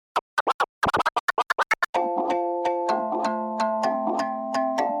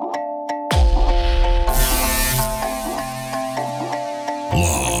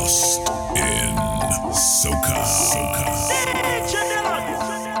Soca.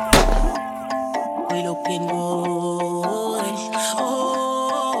 We looking good.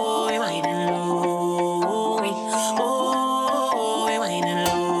 Oh, we whining low. Oh, we whining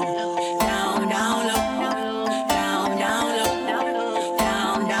low. Down, down, low. Down, down, low.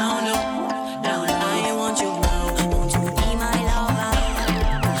 Down, down, low. Down, I want you now. Won't you be my lover?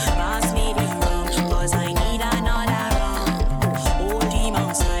 Pass me the rum, 'cause I need another rum. Hold him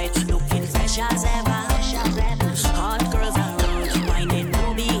outside, looking fresh as ever. Hot girls around, whining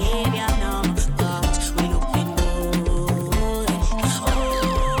no behavior now. But we looking good. Oh,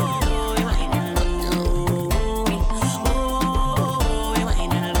 we whining low. Oh, we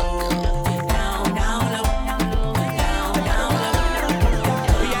whining low. Down, down, low. Down, down, low.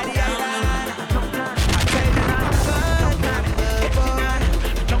 We are the island. I tell you not good, not good boy.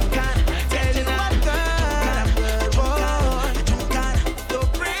 Tell you not good boy.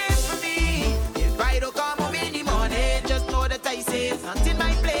 Don't pray for me. If I don't come home in the morning, just know that I say not in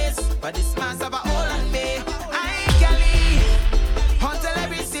my place. But this man's have a hold on me. I can leave until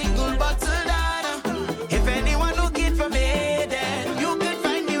every single bottle down. If anyone looking for me, then you can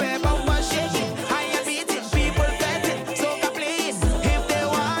find me where I was shaking. I am beating people betting, so complain if they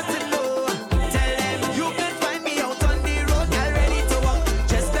want to know. Tell them you can find me out on the road, get ready to walk.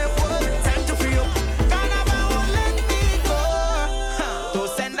 Just left work, time to free up. Carnival won't let me go.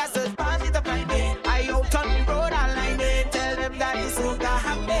 Don't send us a party to find me. I out on the road all night. Tell them that it's so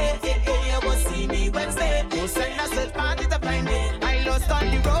happy. You will see me Wednesday. Don't send us a party to find me. I lost on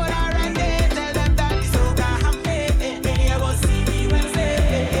the road already. Tell them that it's so happy. You will see me Wednesday.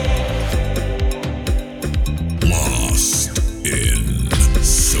 Lost in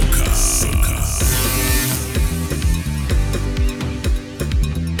Soca.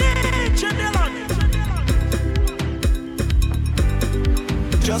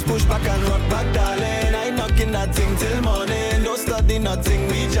 Just push back and rock back, darling. I ain't knocking that thing till morning. Don't study nothing,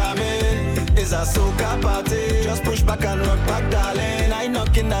 we jamming. It's a soca party. Just push back and rock back, darling. I ain't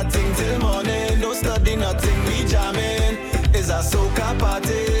knocking that thing till morning. Don't study nothing, we jamming. It's a soca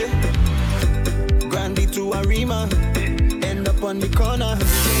party. Grandy to Arima, end up on the corner.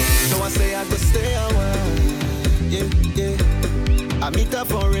 So I say I could stay a while. Yeah. I meet a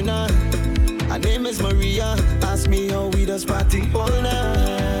foreigner. Her name is Maria. Ask me how we does party all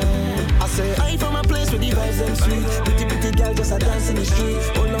night. I say I from a place where the vibes them sweet. Pretty girl just a dance in the street.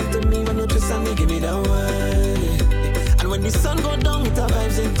 Hold on to me when you twist and they give me that wine. And when the sun go down, it a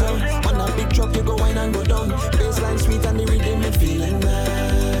vibes in town. On a big truck you go wine and go down. Baseline sweet and the rhythm me feeling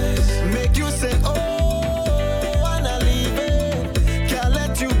nice. Make you say oh, wanna leave it. Can't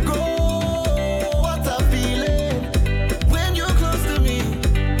let you go. What a feeling when you're close to me.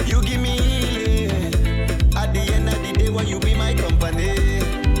 You give me healing. At the end of the day, when you be my company.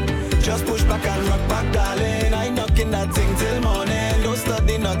 Just push back and rock back, darling. I ain't knocking that thing till morning. Don't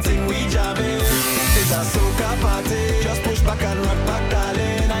study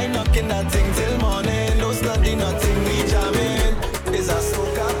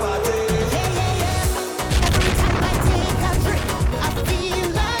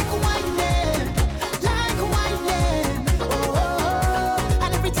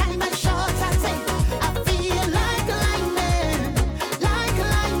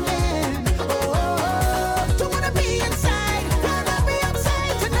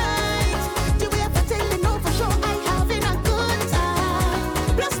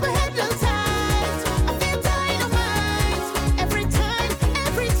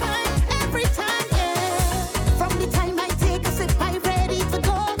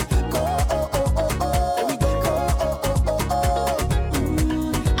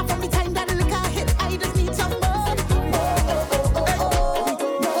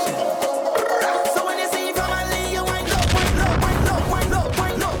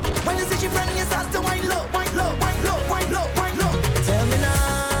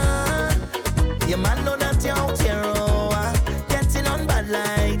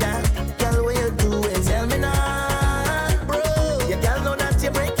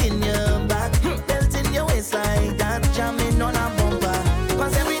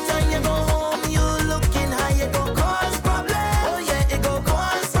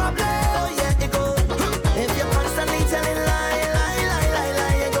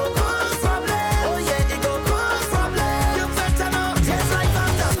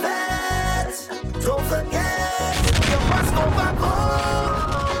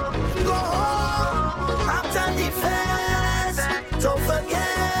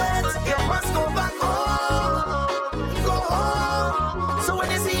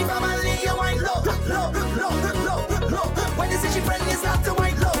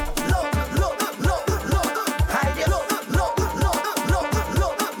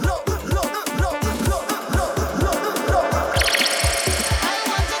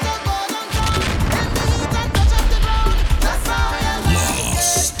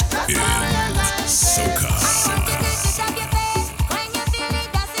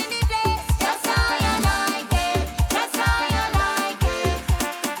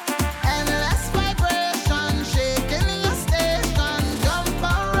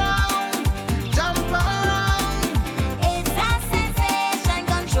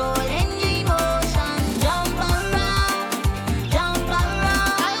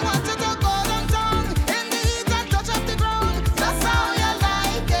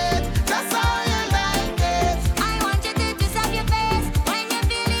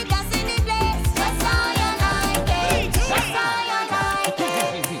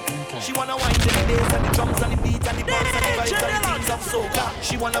soca.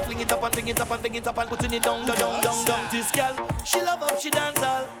 She wanna fling it up and fling it up and fling it up and putting it down, down, down, down. This girl, she love up, she dance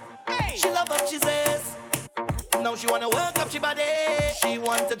all. She love up, she says. Now she wanna work up she body. She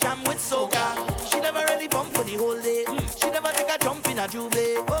want to jam with soca. She never really bump for the whole day. She never take a jump in a juve.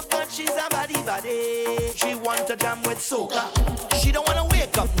 Oh God, she's a body. She want to jam with soca. She don't wanna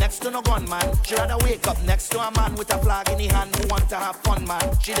wake up next to no gunman. She rather wake up next to a man with a flag in his hand who want to have fun,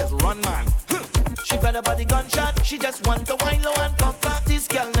 man. She just run, man. She fed up by the gunshot. She just want to wine low and pop back. This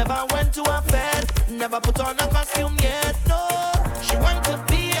girl never went to a fair. Never put on a costume yet, no. She want to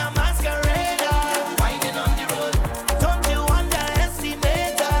be a masquerader. Whining on the road. Don't you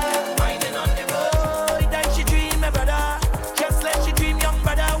underestimate her. Whining on the road. That she dream, my brother. Just let she dream, young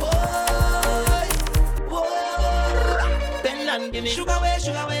brother. Whoa, whoa. Bend and give me sugar waste,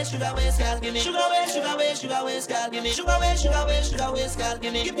 girl. Give me sugar waste, girl. Give me sugar waste, girl. Give me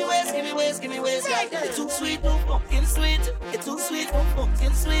waste, girl. It's too sweet, no pumpkin sweet. It's too sweet, no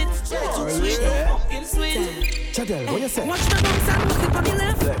pumpkin sweet. It's too sweet, no pumpkin sweet. Chadel, what you say? Watch my bounce and look it on the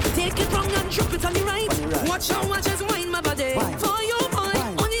left. Take it wrong and drop it on the right. Watch how much is wine my body. For you, boy,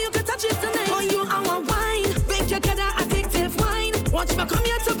 only you can touch it tonight. For you, I want wine. Bake your gather addictive wine. Watch me come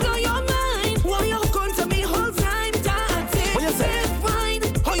here to blow your mind. While you hook on to me whole time. Addictive wine.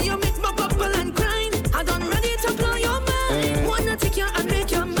 How you make my bubble and grind. I done ready to blow your mind. Wanna take you and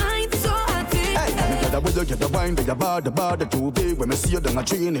make your mind so addictive. When you get the wine, the bar, the too big. When I see you down a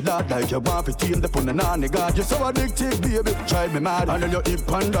tree in the lot, like you want 15, the put the nanny god. You're so addictive, baby, drive me mad. And then you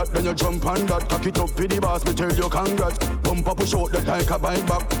hip on that, then you jump on that. Cock it up for the boss, me tell you congrats. Pump up, push out that like a bike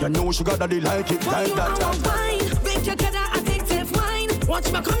back. You know sugar daddy like it, like that. I want wine, make you get that addictive wine.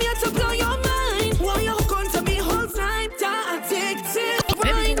 Watch me come here to blow your mind. While you hook on to me whole time, that addictive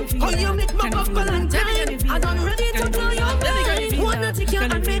wine. How you make my bubble and grind. I done ready to blow your mind. Wanna take you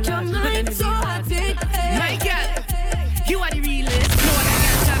and make your mind so addictive. My girl, you are the realest. No other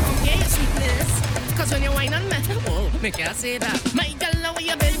girl can compare your sweetness. Cause when you whine on me, oh, make you say that. My girl, now where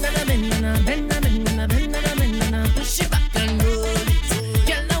you bend and a bend and a bend and a bend and a bend and a bend and a push it back and roll it.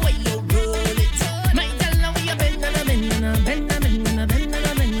 Girl, now where you roll it. My girl, now where you bend and a bend and a bend and a bend and a bend and a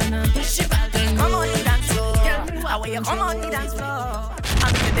bend and a push it back and roll it. Come on, the dance floor. Girl, where you come on, the dance floor.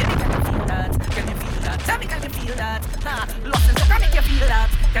 I'm the baby, can you feel that? Can you feel that? Tell me, can you feel that? Lost and so can make you feel that?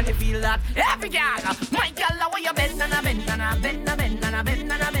 Can you feel that? Every girl, my girl, now where you bend and a bend and a bend and a bend and a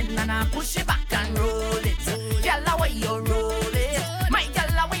bend and a bend and a push it back and roll it. Girl, now where you roll it. My girl,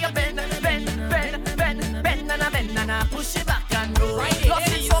 now where you bend and a bend and a bend and a push it back and roll it.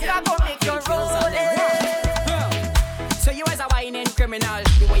 Lost and so can make you roll it. So you as a whining criminal,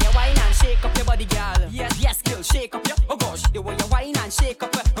 the way you whine and shake up your body, girl. Yes, girl, shake up your, oh gosh, the way you whine and shake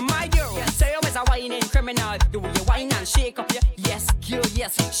up my girl. So you as a whining criminal, the way you whine and shake up your, yes, girl,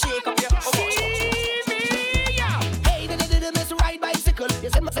 yes, shake up your, oh gosh. Hey, the miss ride bicycle. You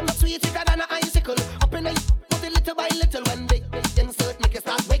say my sweet thicker than an icicle. Up in the put it little by little when they insert make you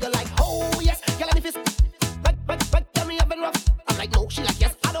start wiggle like, oh yes, girl, and if it's but tell me I've been rough. I'm like, no, she like,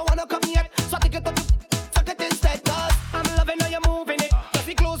 yes, I don't wanna come yet. So I take it up, suck it instead, cause I'm loving how you're moving it. Just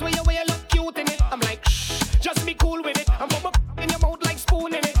be close where you look cute in it. I'm like, shh, just be cool with it. I'm up in your mouth like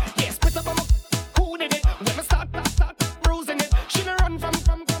spoon in it. Yes, put up, I'm cool in it. When I start bruising it, she don't run from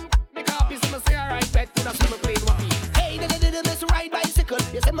the copies. I'm gonna say, alright, bet, that's when I play with me. Hey, the miss ride bicycle.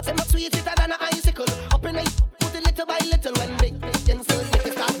 You say my sweet thicker than an icicle. Up in the put it little by little when they insert make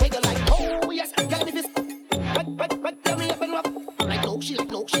you start wiggle like, oh yes, girl, if it's but tell me I've been rough. I'm like, no, she like,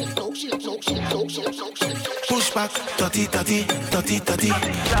 no, she like, no, she like, no, she like, no, she like, no, she like. Push back, dirty, dirty, dirty, dirty.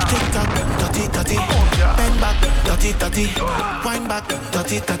 Tick tock, dirty, dirty. Bend back, dirty, dirty. Wind back,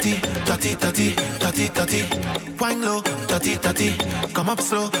 dirty, dirty, dirty, dirty, dirty, dirty. Wind low, dirty, dirty. Come up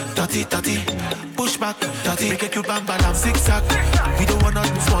slow, dirty, dirty. Push back, dirty. Make a cute bam bam zigzag. We don't want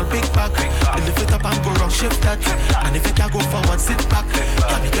nothing small, big back. Lift it up and go wrong, shift that. And if it can go forward, sit back.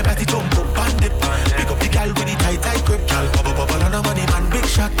 Can make your body jump up and dip. Pick up the girl with the tight grip. Girl, bubble bubble on the money man, big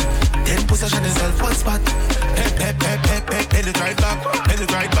shot. Then position yourself one spot. Pep, pep, pep, pep, pep. Bend it right back, bend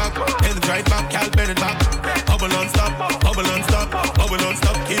it right back, bend it right back. Girl, bend it back. Bubble on stop, bubble on stop, bubble on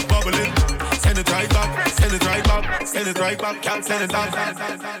stop. Keep bubbling. Send it right back, send it right back, send it right back. Girl, send it back.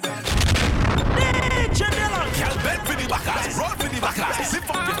 Girl, bend for the backers, roll for the backers. Lift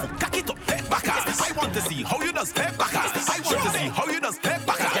up your foot, cock it up, head backers. I want to see how you does step backers. I want to see how you does step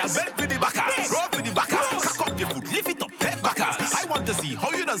backers. Girl, bend for the backers, roll for the backers. Cock up your foot, lift it up, head backers. I want to see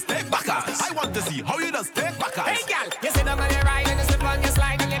how you does step backers. I want to see how you does step backers. Hey girl, you sit down on your ride and you slip on your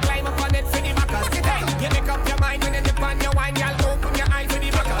slide and you climb up on it for the backers. Hey, you make up your mind when you dip on your wine, girl, open your eye for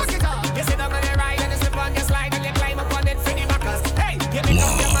the backers. You sit down on your ride and you slip on your slide and you climb up on it for the backers. Hey, you make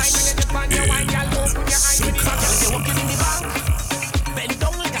up your mind when you dip on your wine, girl, open your eye for the backers. You're walking in the bank.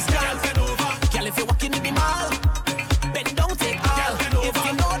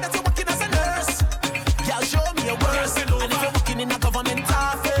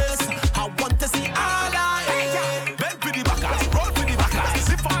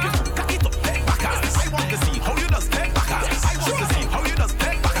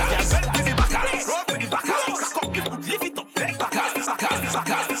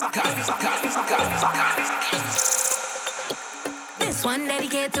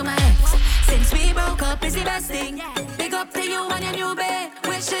 dedicate to my ex. Since we broke up, it's the best thing. Big up to you and your new babe.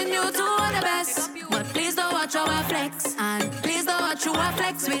 Wishing you two all the best. But please don't watch how I flex. And please don't watch who I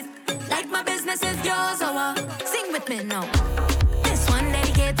flex with. Like my business is yours, or sing with me now. This one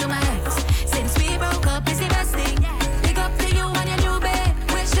dedicated to my ex. Since we broke up, it's the best thing. Big up to you and your new babe.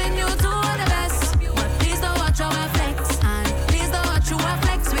 Wishing you two all the best. But please don't watch how I flex. And please don't watch who I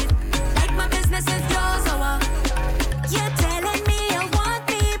flex with. Like my business is yours, or you're telling me you want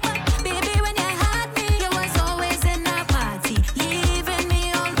me, but baby when you had me, you was always in a party, leaving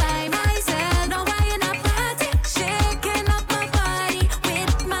me all by myself. Now why in a party, shaking up my body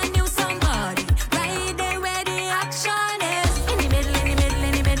with my new somebody, right there where the action is. In the middle, in the middle,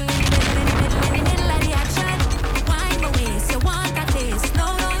 in the middle, in the middle, in the middle, in the middle of the action. Wind my waist, you want that taste? No,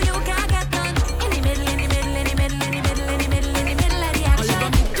 no, you can't get none. In the middle, in the middle, in the middle, in the middle, in the middle, in the middle of the action.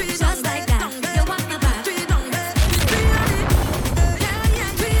 Just like that, you want my back.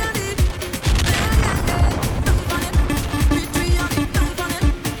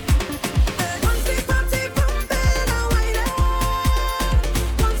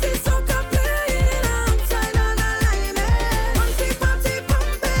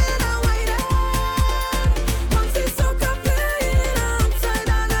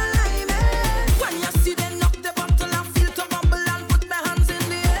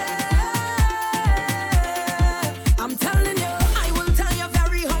 I'm telling you, I will tell you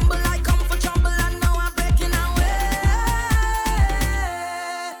very humble. I come for trouble and now I'm breaking away.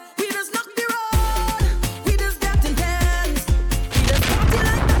 We just knock the road, we just get intense. We just party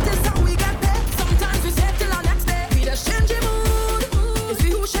like that is how we get paid. Sometimes we stay till our next day. We just change the mood. It's we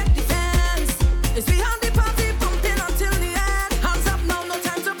who shake the fence. It's we have the party pumping until the end. Hands up now, no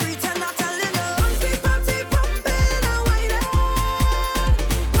time to pretend. I'm telling you, once the party pumping, I wait it.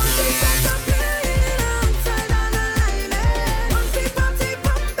 Once the party playing outside on the line, once the party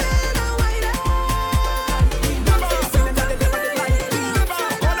pumping, I wait it.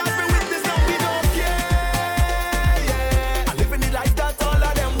 I'm living the life that all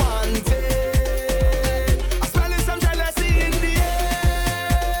of them wanted. I'm smelling some jealousy in the air.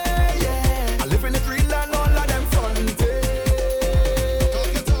 I'm living it real and all of them fronted.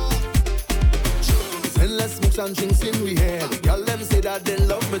 Endless smokes and drinks in we head. Y'all them say that they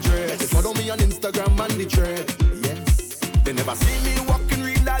love my dress. They follow me on Instagram and the thread. Yes, they never see me walking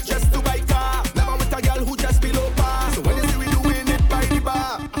real life just to buy car. Never with a girl who just below par. So when you see we doing it by the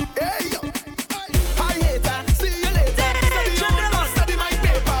bar, hey yo, I hate her. See you later. Study your own, study my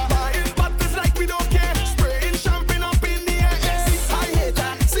paper. Buying bottles like we don't care. Spraying champagne up in the air. I hate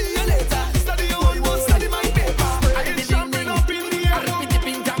her. See you later. Study your own, study my paper. Spraying champagne up in the air.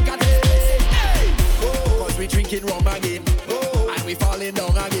 Cause we drinking rum again, and we falling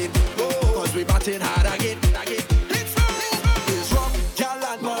down again, cause we batting hard again. It's rum, gal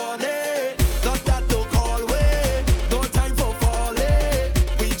and money, not that no call way, no time for falling,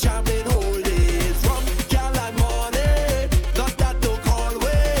 we jamming whole days. Rum, gal and money, not that no call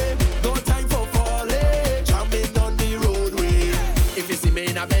way, no time for falling, jamming on the roadway. If you see me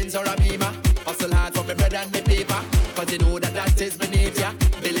in a Benz or a Beamer, hustle hard for my bread and my paper, cause you know that is my nature.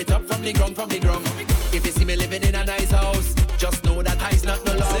 Build it up from the ground, from the ground. If you see me living in a nice house, just know that I's not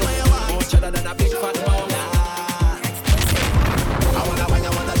no love. More cheddar than a big fat mouth. I wanna wine, I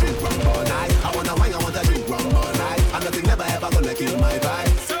wanna drink rum all night. I wanna wine, I wanna drink rum all night. And nothing never ever gonna kill my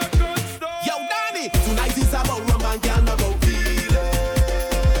vibe. Yo, Danny, tonight is about rum and girl, not about feelings.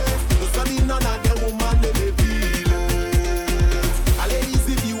 No study none of them woman, they may feel it. And ladies,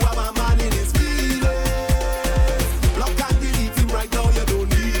 if you have a man in his feelings, block and delete him right now, you don't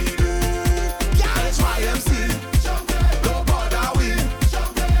need it. Yeah, it's YMC. Don't bother with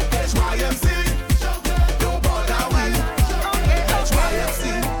HYMC. Don't bother with HYMC.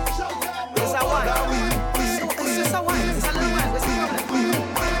 Don't bother with. It's just a wine, it's a little wine.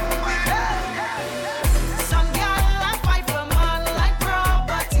 Some girl I fight for man like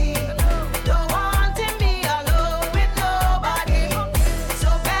property. Don't want him be alone with nobody. So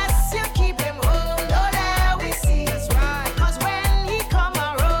best you keep him home, don't let we see. Cause when he come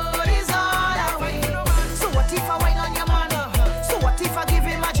around, he's all away. So what if I wine on your man? So what if I give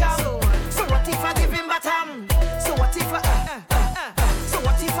him a jam? So what if I give him batam? So what if so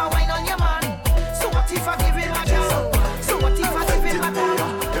what if I wine on your man? So what if I give him a jam? So what if I give him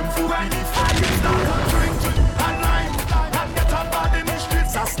batam? Them fool when the fire start to drink and lime and get up bad in the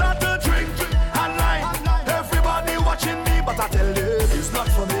streets. I start to drink and lime. Everybody watching me, but I tell you, it's not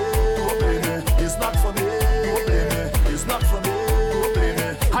for me. Don't blame me. It's not for me. Don't blame me. It's not for me. Don't blame me.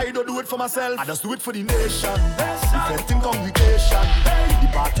 I don't do it for myself. I just do it for the nation. Defending congregation. The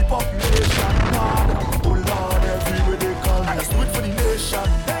party population. Lord, oh Lord, everywhere they call me. let's do it for the nation.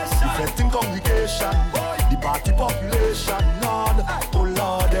 Effecting congregation, the party population. Lord, oh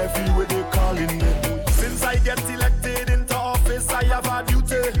Lord, everywhere they calling me. Since I get elected into office, I have a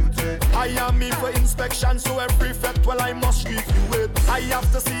duty. I am me for inspection, so every fact, well, I must review it. I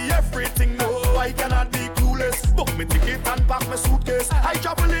have to see everything, no, I cannot be clueless. Book me ticket and pack my suitcase. I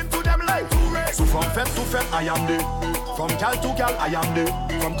travel into them like tourists. So from fete to fete, I am there. From gal to gal, I am there.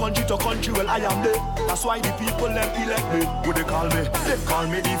 From country to country, well, I am there. That's why the people them elect me. What they call me? They call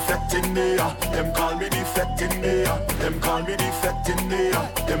me defecting mayor. Them call me defecting mayor. Them call me defecting mayor.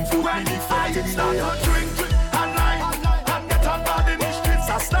 Them vote me defecting mayor. I start to drink and lie and get on bad in the streets.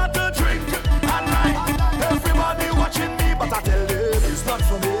 I start to drink and lie. Everybody watching me, but I tell them it's not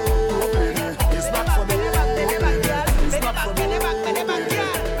for me. It's not for me. It's not for me.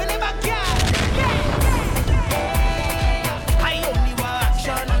 I only want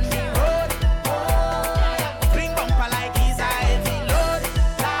action on the road. Bring bumper like he's a heavy load.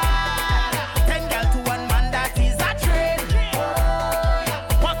 10 girl to one man, that is a trade.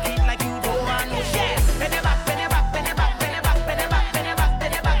 Walk it like you don't want no shit. Bend it back, bend it back, bend it back, bend it back, bend it back, bend it back,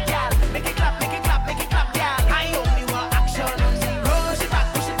 bend it back, girl. Make it clap, make it clap, make it clap, girl. I only want action on the road. Push it back,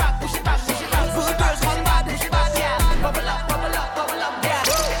 push it back, push it back, push it back. Good girls come back, push it back, girl. Bubble up, bubble up, bubble up, girl.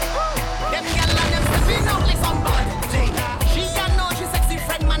 Them girl and them stepping out like somebody. She got know she sexy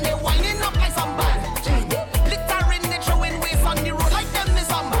friend man, they winding up like somebody. Littering, they throwing waste on the road like them is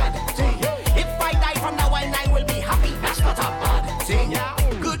somebody. If I die from the wine, I will be happy. That's not a bad thing.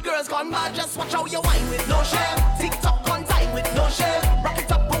 Good girls gone bad, just watch how you wine with no shame. TikTok on time with no shame. Rock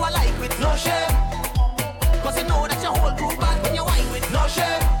it up how I like with no shame. Cause you know that your whole group bad when you wine with no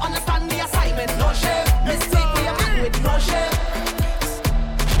shame. Understand the assignment, no shame. Mistake where you man with no shame.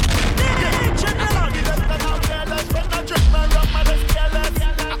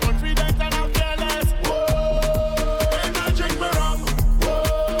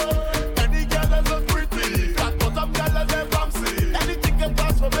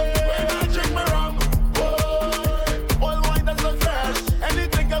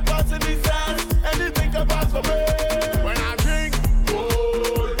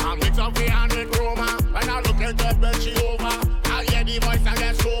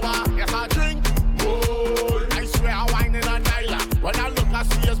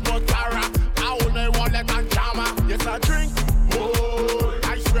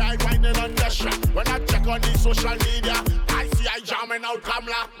 Social media, I see I jamming out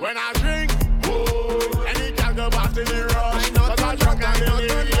Kamla. When I drink, whoa, any can go back to the rush. Cause I'm drunk and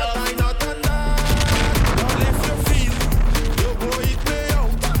delirious. I not on that. But if you feel, you go hit me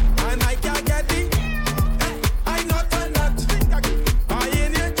out, and I can't get it. I not on that. I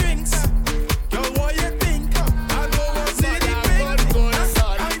in your drinks, girl, what you think? I go and see the pink. I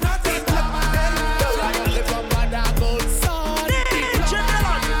not on that. I live up on that good son.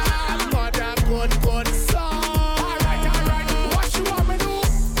 Mother good son.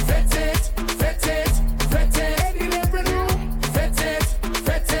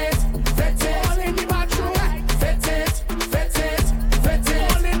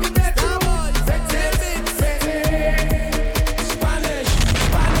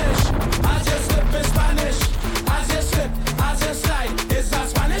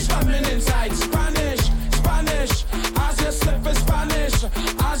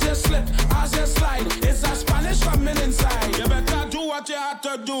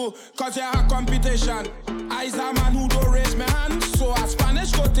 Cause you have competition. I's a man who don't raise my hand, so a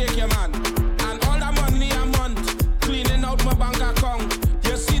Spanish go take your man. And all the money a month, cleaning out my bank account.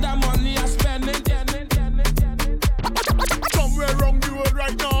 You see the money I spending. Somewhere wrong the world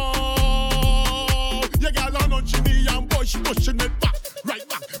right now. You got on she knee and boy she pushing it back. Right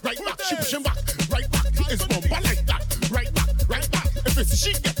back, she pushing back. Right back, it's bumper like that. Right back. If it's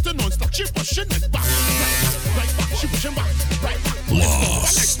she gets the non-stop, she pushing it back. Right back, she pushing back. Right back. Lost in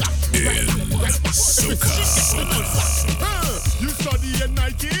Soca. You study in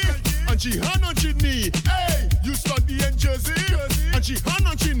Nike and she hand on she knee. Hey, you study in Jersey and she hand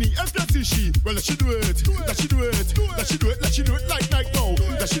on she knee. If that's she, well let she do it. Let she do it like Nike now.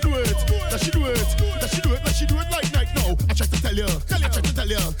 Let she do it like Nike now. I try to tell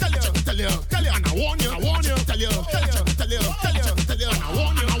you, and I warn you, and I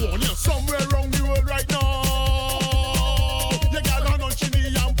warn you. Somewhere wrong the world right now. You got on she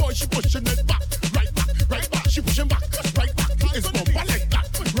knee and boy she pushing it back. Right back, she pushing back. Right back, it's bumper like that.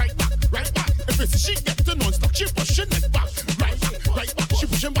 Right back, if it's she gets the non-stop, she pushing it back. Right back, she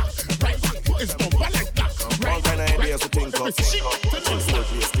pushing back. Right back, it's bumper like that. All kind of ideas to think of.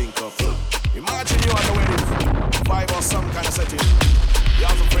 Imagine you at the wedding, vibe or some kind of setting. You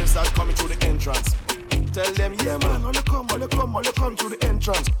have some friends that coming through the entrance. Tell them, yeah man, wanna come, come or you come to the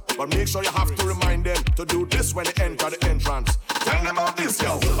entrance. But make sure you have to remind them to do this when they enter the entrance. Tell them about this,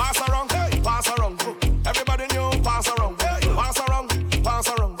 yo. Pass around, hey, pass around. Everybody knew, pass around, hey, pass around, pass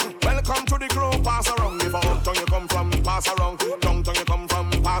around. Welcome to the crew, pass around. If a uptown you come from, pass around. Downtown you come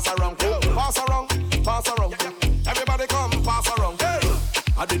from, pass around. Pass around, pass around. Everybody come, pass around. Hey,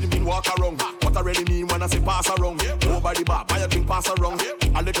 I didn't mean walk around. What I really mean when I say pass around. Over the bar, buy a drink, pass around.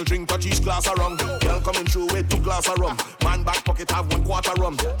 A little drink, touch each glass around. Girl coming through with 2 glass of rum. Man back pocket have 1/4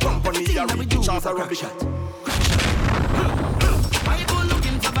 rum. Jump on the ear, reach out a rum. Why you go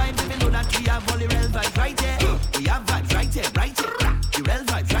looking for vibes if you know that we have all the real vibes right here? We have vibes right here, right here. The real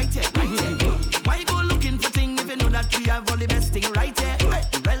vibes right here, right here. Why you go looking for thing if you know that we have all the best thing right here? Hey,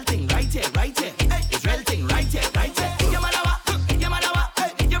 the real thing right here, right here. Hey, the real thing right here, right here. Yamadawa, Yamadawa.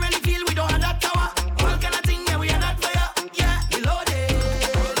 Hey, you really feel we don't have that tower? All kind of thing, yeah, we have that fire. Yeah, we loaded.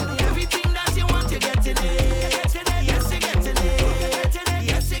 Everything that you want, you get in it. Yes, you get in it.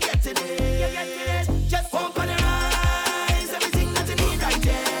 Yes, you get in it. Just open your eyes. Everything that you need right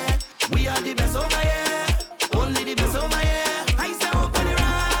there. We are the best over here. Only the best over here. I say open your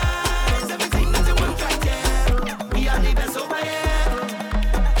eyes. Everything that you want right there. We are the best over here.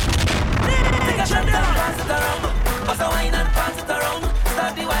 Take a shot and pass it around. Pass a wine and pass it around.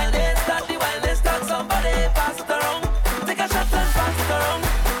 Start the wildness, start somebody pass it around. Take a shot and pass it around.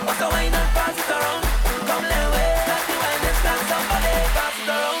 Pass a wine and pass it around. Come let way, start the wildness, start somebody pass it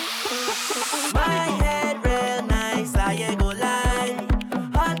around. My head real nice, I ain't go lie.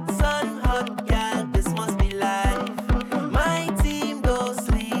 Hot sun, hot gal, this must be life. My team don't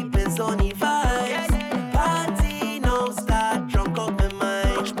sleep, it's only vibes. Party no start, drunk up my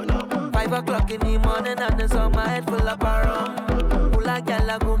mind. 5 o'clock in the morning and there's on my head full of rum. Pull a gal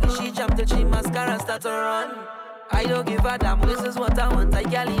a go get she jump till she mascara start to run. I don't give a damn, this is what I want, I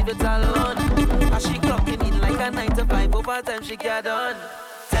can't leave it alone. As she clocking in like a 9 to 5, overtime she get done.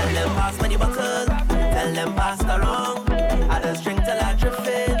 Tell them pass me the bottle, tell them pass the wrong. I just drink till I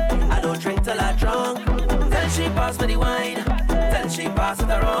drifting, I don't drink till I drunk. Tell she pass me the wine, tell she pass it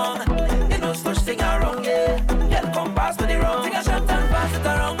around. You know such thing are wrong, yeah. Yeah, come pass me the wrong. Take a shot and pass it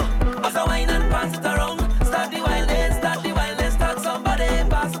around. Pass the wine and pass it around. Start the wildness, start somebody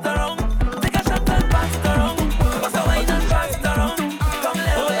pass it around. Take a shot and pass it around. Pass the wine and pass it around. Come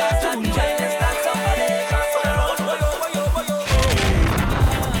let me start the wildness, start somebody pass it around.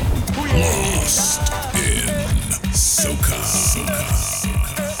 Lost in Soca.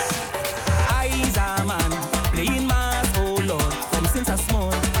 I's a man, playing mass, oh Lord, from since I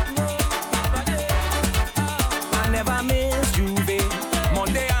small. I never miss Juve,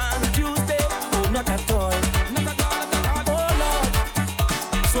 Monday and Tuesday, oh not at all. Oh Lord,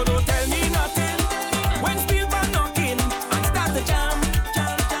 so don't tell me nothing when Spielberg knocking and start the jam.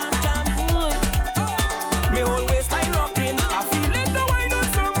 Me always like rocking, I feel it the wine or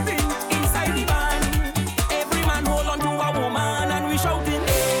something inside the band. Every man hold on to a woman and we shouting.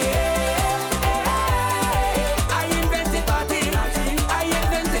 I invented party,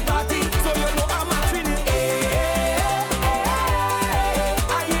 so you know I'm a twin.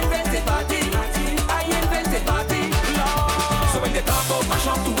 I invented party, Lord. So when they talk about mash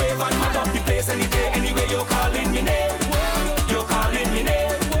up to wave and mad up the place any day, anyway you're calling me name,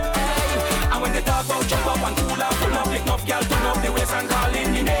 And when they talk about jump up and cool up, pull up, lick up, girl, turn up the waist and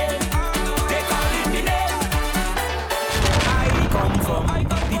calling me name, they calling me name. I come from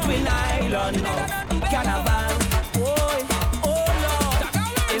the Twin Island of Carnival. Oh Lord,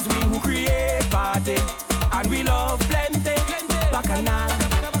 it's we who create party and we love plenty bacchanal.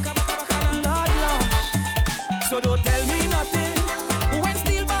 Lord, so don't tell me nothing when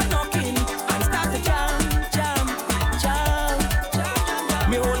Spielberg knocking and start the jam.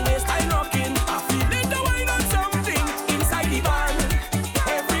 Me always I rocking, I feel it the wine on something inside the band.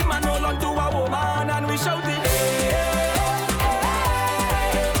 Every man hold on to a woman and we shouting.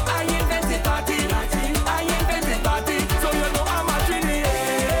 I invented party, so you know I'm a twin.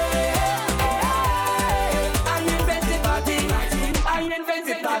 I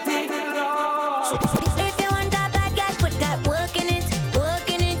invented party. If you want that bad guy, put that work in it.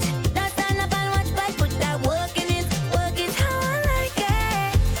 Don't stand up and watch, but put that work in it. Work it how I like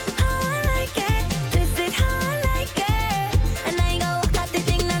it. Twist it how I like it. And I go cut the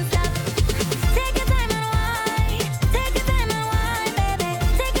thing non-stop. Take your time and wine, baby.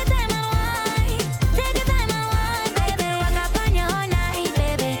 Take your time and wine, baby. Walk up on your own night,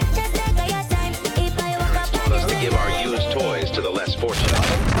 baby. Just take your time. If I walk up on your Give our used toys to the less fortunate.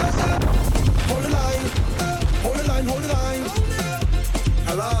 Hold the line.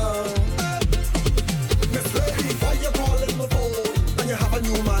 Hello. Miss Lady, why you calling my phone and you have a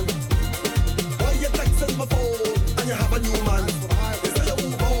new man? Why you texting my phone and you have a new man?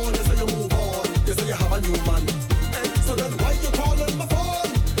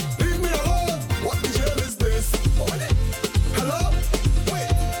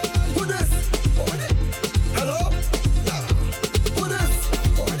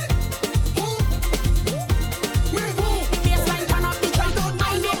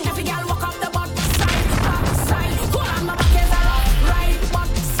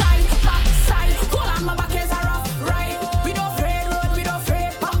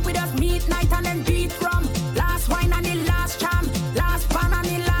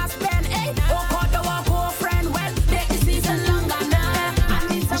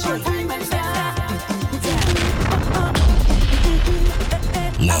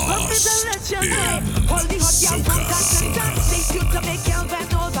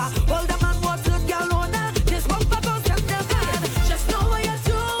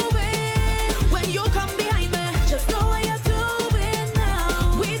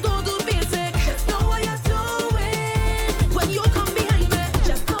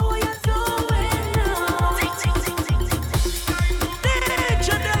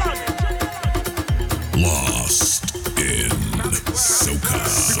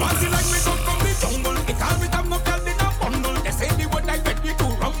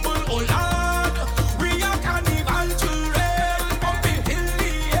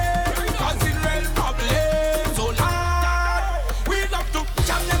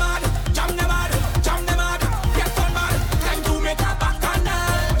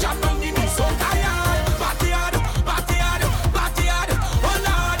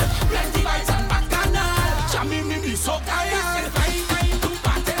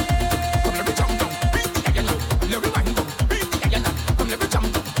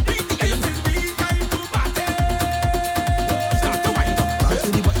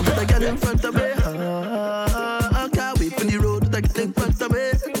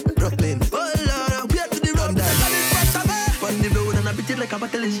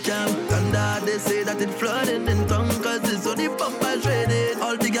 village jam. Thunder, they say that it's flooding in town, cause it's only bumpers raining.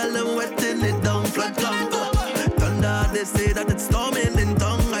 All the gal them wetting it down, flat camp. Thunder, they say that it's storming in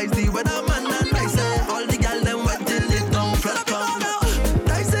town. I see weatherman and I say all the gal them wetting it down, flat camp.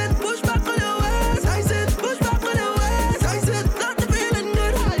 I said push back on your waist. I said push back on your waist. I said not feeling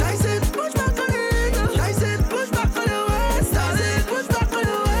good. I said push back on it. I said push back on your waist. I said push back on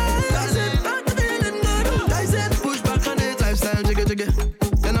your waist. I said not feeling good. I said push back on it. Lifestyle jiggy jiggy.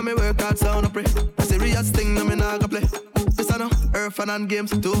 You know me work hard sound up play. A serious thing no me nah go play. This I know earth and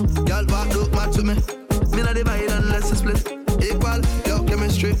games too. Y'all walk look match with me. Me not divide unless you split. Equal, yo,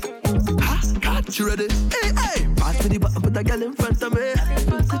 chemistry. Ha, got you ready? Hey, hey. Pass me the button, put a girl in front of me.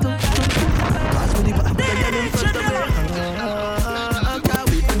 Pass me the button, put a girl in front of me. Can't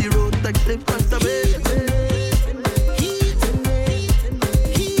wait for the road, take in front of me.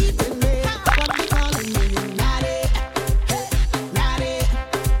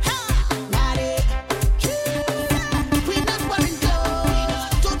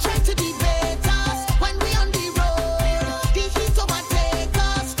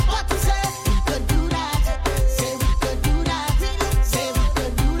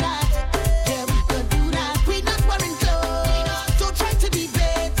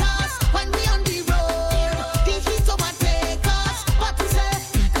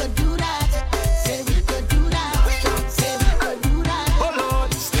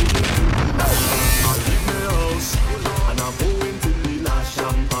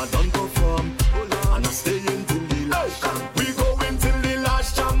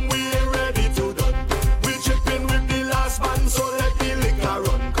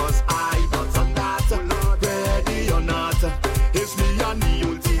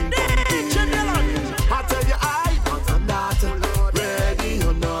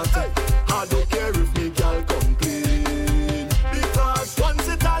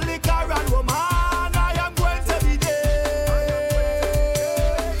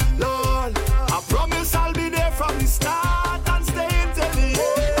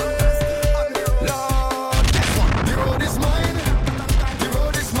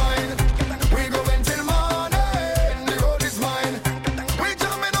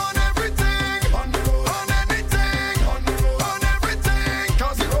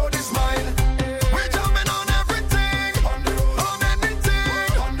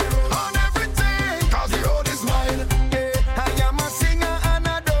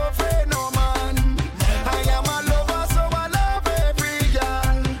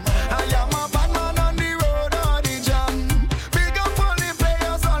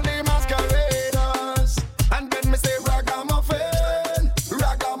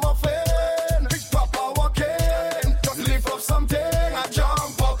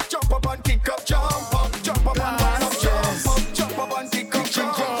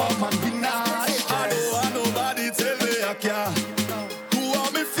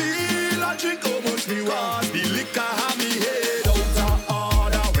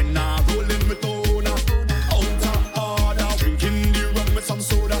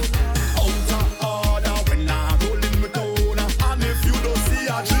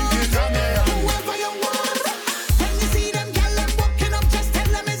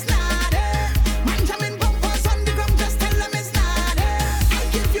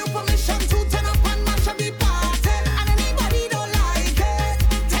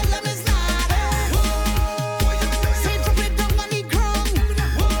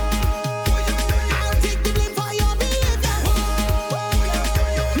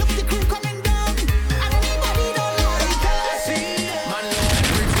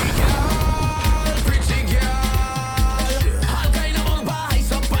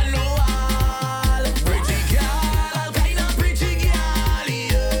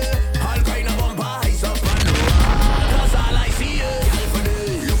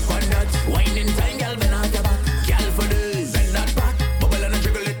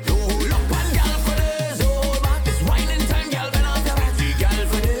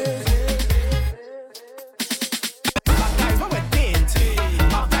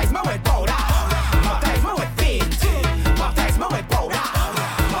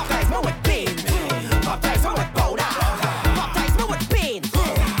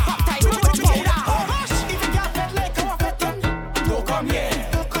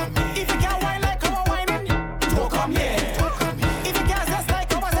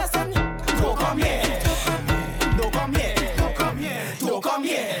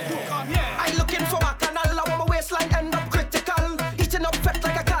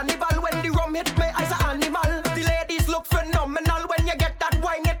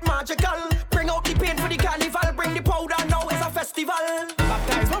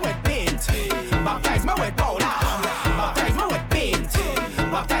 festival.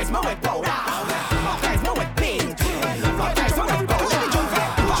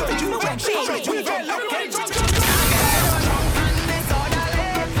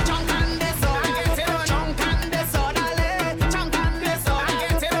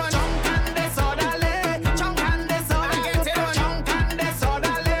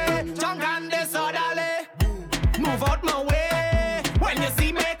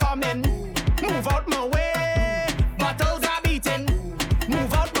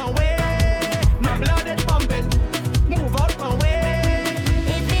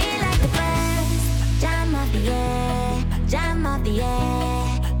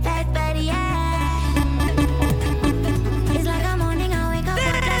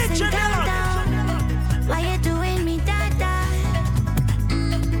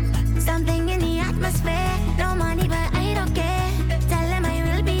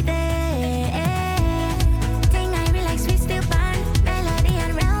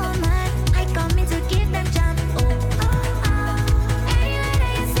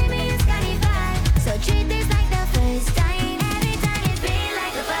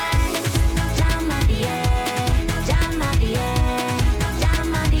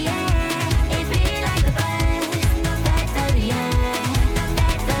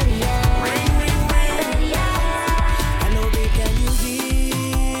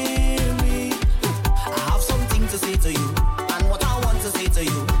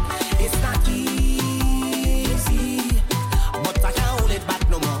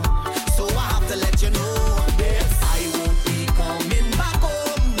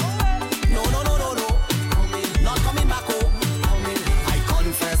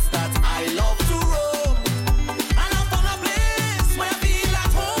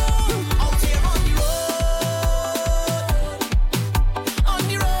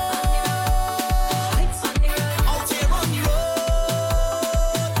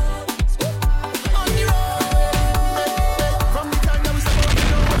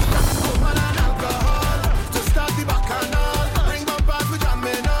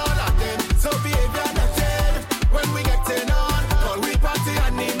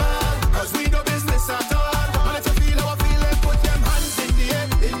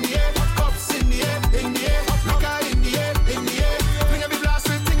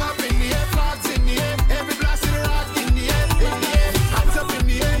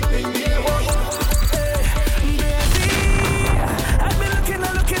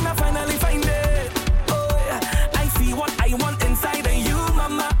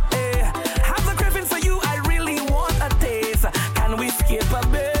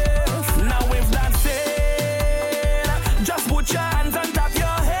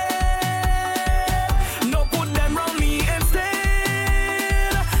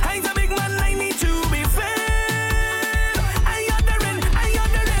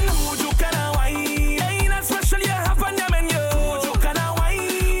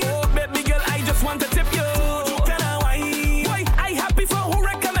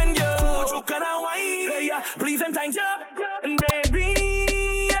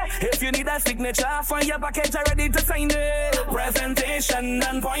 signature for your package, I ready to sign it. Presentation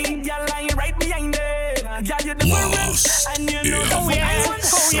and point, your line right behind it. Yeah, you're different, and you know the way.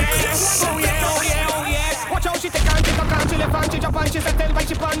 Oh yeah. Watch how she take and she left and she jump and she settle by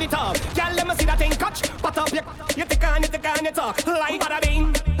she on the top. Girl, let me see that thing catch. But up you take and you talk. Like bada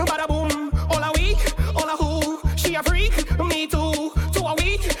bing, bada boom. All a week, all a who. She a freak, me too. 2 a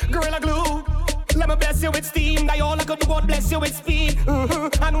week, Gorilla Glue. Let me bless you with steam. That all I could do, God bless you with speed.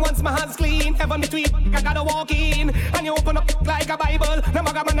 And once my hands clean, heaven between, I gotta walk in. And you open up like a Bible. The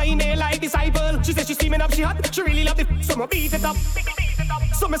magamana in there like disciple. She says she's steaming up, she hot. She really love it, so me beat it up.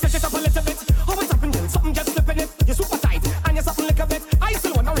 So me switch it up a little bit. Oh, it's up and down, something just slipping it. You're super tight, and you're something like a bit. I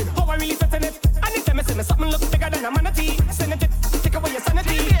still wondering how I really fit in it. And if me see me something look bigger than a manatee. Send it, take away your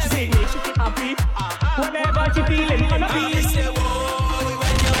sanity. She say me, she happy. Whenever she feeling unhappy.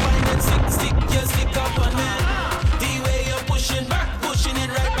 When you're whining, stick your stick up on it. The way you're pushing back, pushing it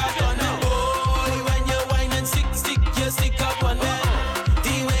right back on it. Boy, when you're whining, stick your stick up on it.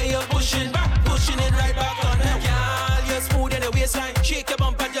 The way you're pushing back, pushing it right back on it. Girl, you're smooth in the waistline, shake your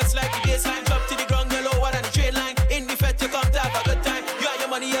bumper just like the baseline. Drop to the ground, you're lower than the train line. In the fete, you come to have a good time. You and your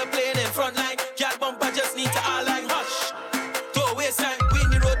money, you're playing in front line. Girl, bumper just need to all line. Hush, to a waistline. We in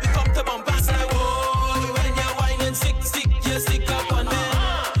the road, we come to bumper. So, boy, when you're whining, stick your stick up on it.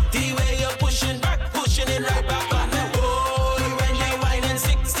 The way you're pushing back, pushing it right back on it. Boy, when you're whining,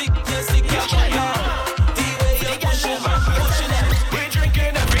 stick your stick up on it. The way you're pushing back, pushing it. We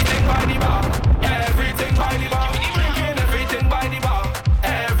drinking everything by the bar, everything by the bar. Drinking everything by the bar,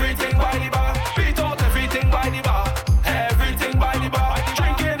 everything by the bar. Beat out everything by the bar, everything by the bar.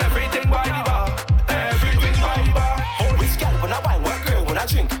 Drinking everything by the bar, everything by the bar. Oh, which girl when I wine, what girl when I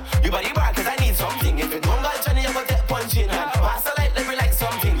drink? You body bar 'cause I need something. If you don't got Johnny, I'm gonna get punch in hand. Pass a light, let me like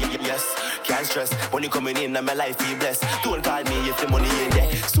something. Yes, can't stress. Money coming in and my life be blessed. Don't call me if the money in there.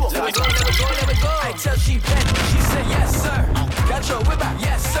 So let me go. I tell she bet, she said yes sir. Got your whip back,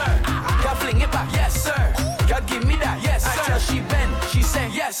 yes sir. Got fling it back, yes sir. Got give me that, yes sir. I tell she bend, she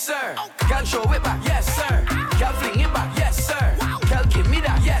said yes sir. Got your whip back, yes sir. Got fling it back, yes sir. Got give me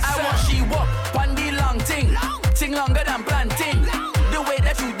that, yes sir. I want she walk on the long thing, thing longer than planting. The way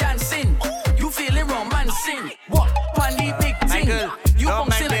that you dancing, you feeling romancing. Walk on the big thing, you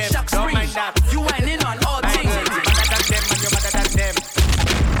bouncing like Shaq Spring. You whining on all things.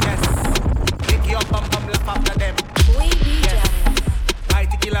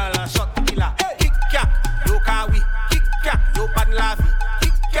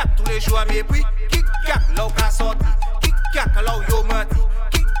 À mépris, kick-cac, là où qu'a sorti, kick-cac, là où yo menti,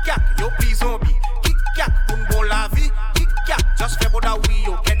 kick-cac, yo pris zombie, kick-cac, pour une bonne la vie, kick-cac, just fait bon da oui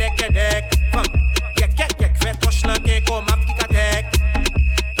yo, kedek, fam, kek, fait toche là, kek, comme ma petit kadek,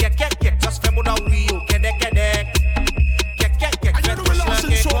 kek, just fait bon da oui yo, kedek, kek, fait toche là,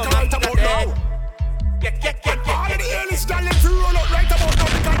 kek, comme ma petit kadek, kek. All of the earliest gal if you roll up right about now,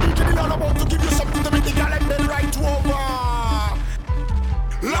 because DJ Dylan about to give you something to make the gal and then right over.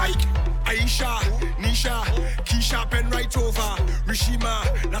 Like Aisha, Nisha, Keisha, pen right over. Rishima,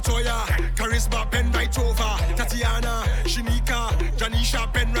 Latoya, Charisma, pen right over. Tatiana, Shinika, Janisha,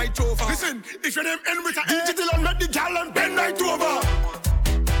 pen right over. Listen, if your name end with a DJ Dylan, make the gal and pen right over.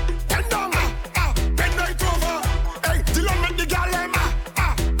 Pen down, pen right over. Hey, Dylan make the gal and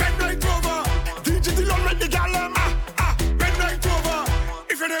pen right over. DJ Dylan make the gal and pen right over.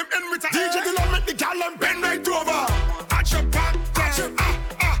 If your name end with a DJ Dylan, make the gal and pen right over. At your back,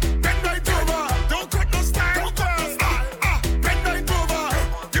 pen right over. Don't cut no style, don't cut no style. Pen right over.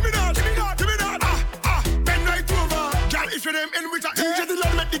 Give me that, pen right over. Gal, if your name end with a DJ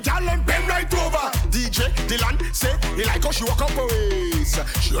Dylan, make the gal and pen right over. DJ Dylan say he like how she walk up her ways.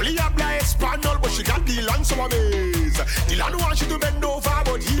 She only have like Espanol, but she got Dylan so amaze. Dylan wants you to bend over,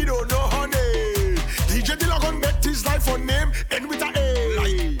 but he don't know her name. DJ Dylan gon' bet his life on name, end with a A.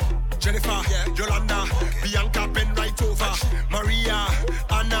 Like Jennifer, Yolanda, Bianca, pen right over. Maria,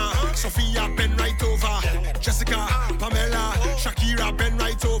 Anna, Sophia, pen right over. Jessica, Pamela, Shakira, pen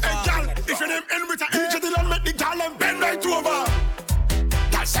right over. Hey, gal, if your name end with a DJ Dylan, make the gal and pen right over.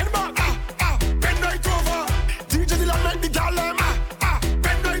 Gal, send back, pen right over. DJ Dylan, make the gal and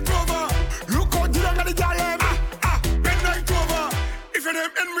pen right over. Look how Dylan got the gal and pen right over. If your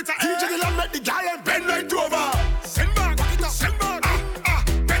name end with a DJ Dylan, make the gal and pen right over. Send back, send back,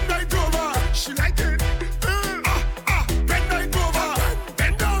 pen right over. She like it. Pen right over.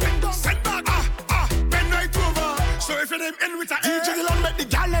 Bend down, send back, pen right over. So if your name end with a DJ Dylan, make the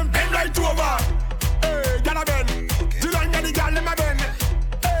gal and pen right over. Hey, gala bend. Dylan got the gal in my bend.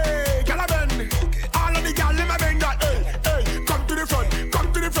 Hey, gala bend. All of the gal in my bend. Hey, come to the front,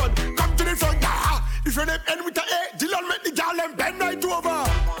 come to the front, come to the front. If your name end with a A, Dylan make the gal and bend right over.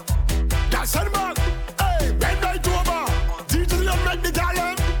 Girl, send man. Hey, bend right over. DJ Leon make the girl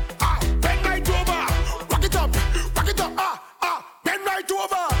them. Bend right over. Back it up, bend right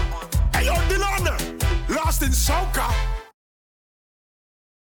over. Hey, yo, Dylan, lost in soca.